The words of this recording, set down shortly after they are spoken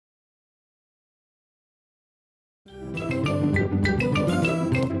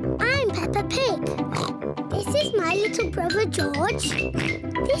little brother George.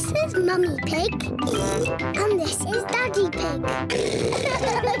 This is Mummy Pig. And this is Daddy Pig.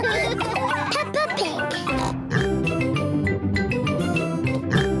 Peppa Pig. I'm Peppa Pig.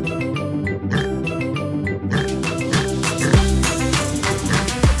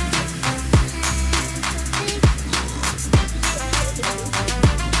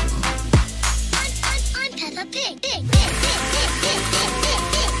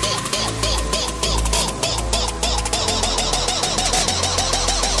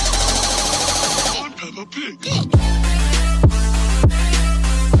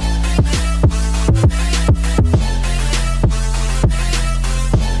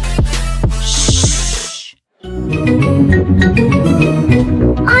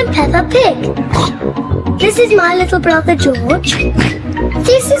 I'm Peppa Pig. This is my little brother George.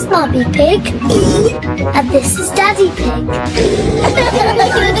 This is Mummy Pig. And this is Daddy Pig.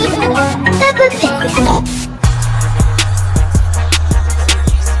 Peppa Pig.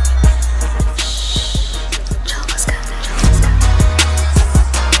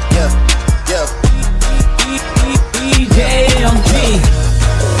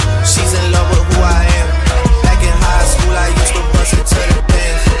 She's in love with who I am. Back in high school, I used to bust it to the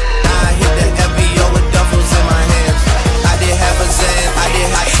dance. Now I hit the FBO with duffels in my hands. I did half a Zan, I did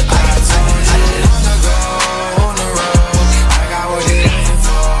wanna go on the road. I got what it ain't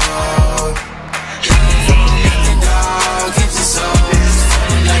for. Get your soul,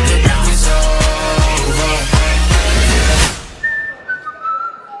 like the break is over.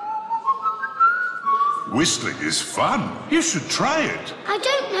 Whistling is fun. You should try it. I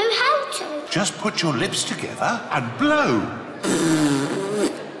don't know how to. Just put your lips together and blow.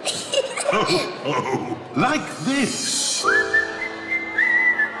 Oh, like this.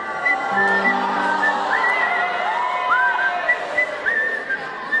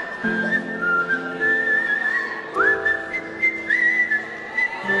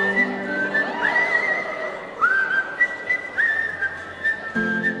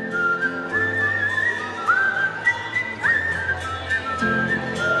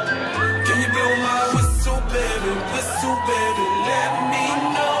 Can you blow my whistle, baby, let me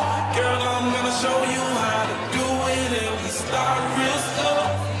know. Girl, I'm gonna show you how to do it, and we start real slow.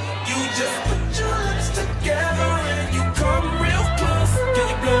 You just put your lips together and you come real close. Can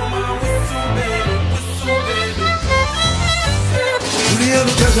you blow my whistle, baby, 우리야로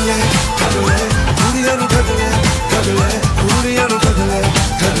가글래, 가글래, 우리야로 가글래, 가글래, 우리야로 가글래,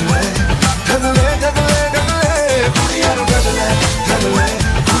 가글래, 가글래, 가글래, 가글래, 우리야로 가글래, 가글래,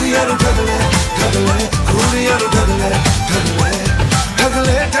 우리야로 가글래, 가글래, 우리야로 가글래, 가글래, 가글래,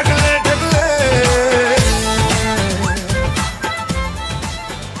 가글래, 가글래.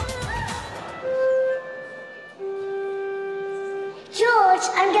 George,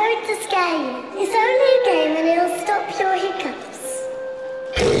 I'm going to scare you. It's only a game and it'll stop your hiccups.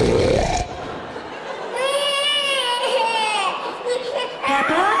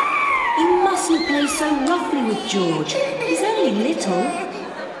 Peppa, you mustn't play so roughly with George. He's only little.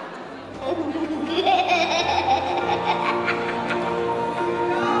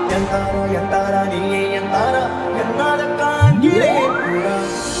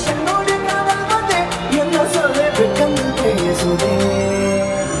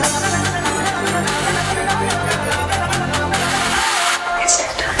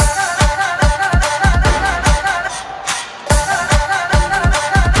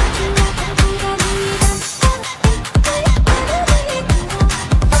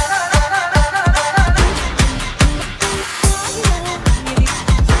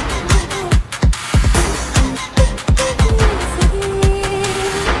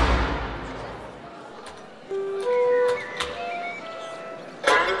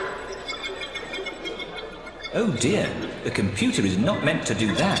 Oh dear, the computer is not meant to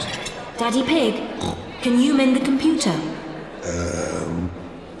do that. Daddy Pig, can you mend the computer?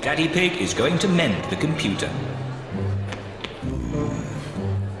 Daddy Pig is going to mend the computer.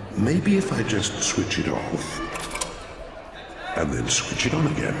 Maybe if I just switch it off and then switch it on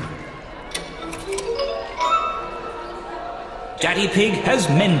again. Daddy Pig has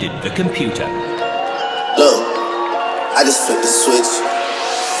mended the computer. Look, I just flipped the switch.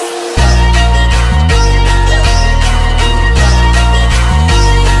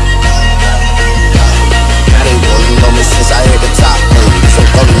 Since I hit the top, so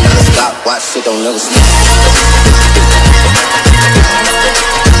come never stop. Watch shit don't never stop.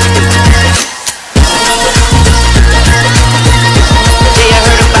 Yeah, I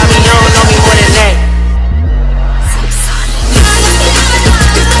heard about me, you don't know me more than that.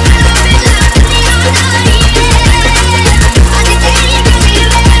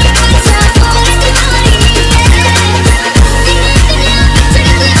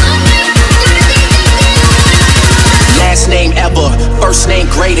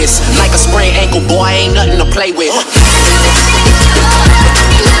 greatest. Like a sprained ankle, boy, ain't nothing to play with.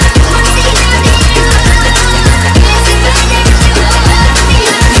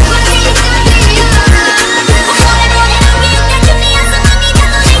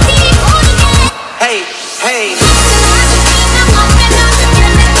 Hey, hey.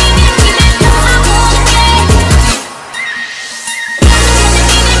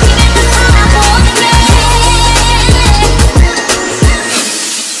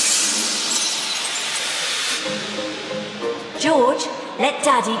 George, let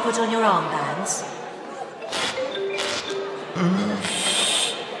Daddy put on your armbands.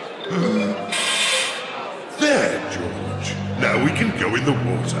 There, George. Now we can go in the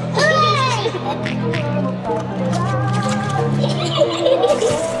water.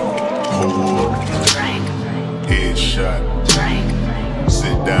 Hold. Frank. Headshot. Frank.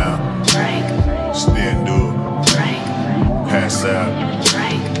 Sit down. Frank. Stand up. Frank. Pass out.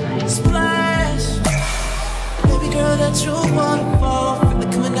 Frank. Splash. Baby girl, that true waterfall. Feel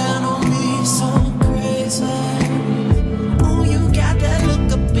it coming down on me, so crazy. Oh, you got that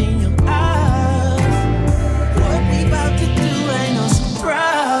look up in your eyes. What we about to do ain't no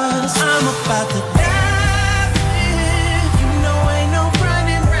surprise. I'm about to dive in. You know ain't no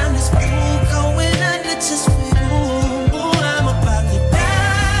running round this pool, going under just for you. Ooh, I'm about to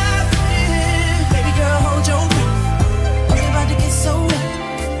dive in. Baby girl, hold your breath. We're about to get so wet.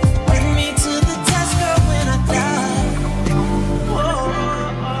 Bring me to the test, girl, when I die. Whoa.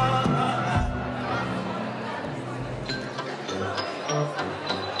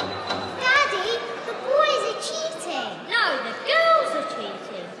 Daddy, the boys are cheating. No, the girls are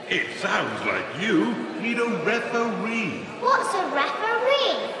cheating. It sounds like you need a referee. What's a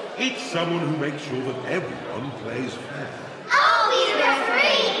referee? It's someone who makes sure that everyone plays fair. I'll be the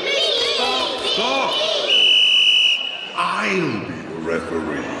referee. Me. Stop! I'll be the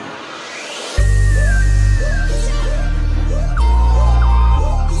referee.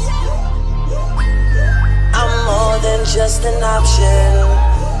 I'm more than just an option.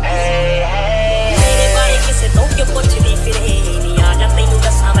 Hey, hey. मेरे बारे किसे तो क्यों कुछ भी फिरे नहीं आ जाते यूं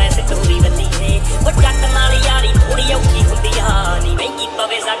दसा वैसे टोरी बंदी है वो जट नाल यारी थोड़ी औखी हुंदी आ नी महंगी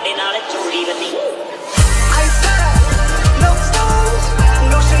पवे साडे नाल चोरी बंदी I said no stones,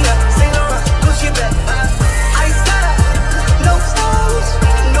 no Chanel, Saint Laurent, Gucci bag. I said no stones,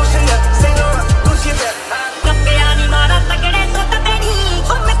 no Chanel, Saint Laurent, Gucci bag. ਕੱਪਿਆਂ ਨੀ ਮਾਰਾ ਤਗੜੇ ਤੋਂ ਤੇਰੀ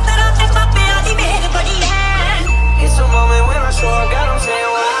ਹੋ ਮਿੱਤਰਾਂ ਤੇ ਬਾਬਿਆਂ ਦੀ ਮਿਹਰ ਬੜੀ ਹੈ It's a moment when I show up, God, I'm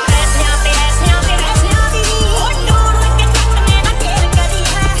saying why. ਪੈਸਿਆਂ ਤੇ ਐਸਿਆਂ ਦੀ ਉਹ ਡੋਰ ਲੱਗੇ ਜੱਟ ਨੇ ਨਾ ਖੇਰ ਕਰੀ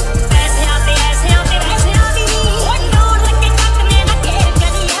ਹੈ ਪੈਸਿਆਂ ਤੇ ਐਸਿਆਂ ਦੀ ਉਹ ਡੋਰ ਲੱਗੇ ਜੱਟ ਨੇ ਨਾ ਖੇਰ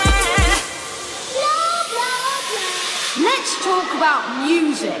ਕਰੀ ਹੈ Let's talk about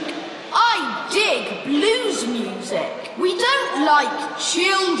music. I dig blues music. We don't like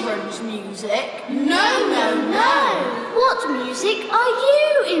children's music. No, no, no. What music are you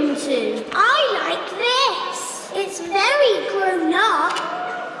into? I like this. It's very grown up.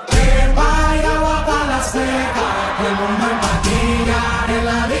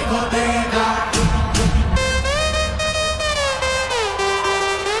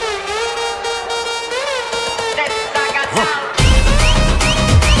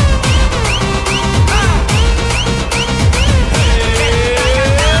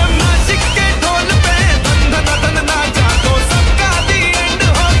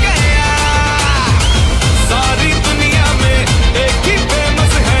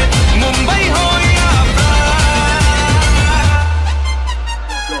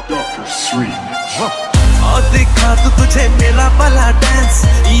 Dr. Sweet. और दिखा तू तुझे मेरा वाला डांस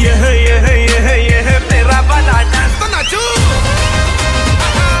ये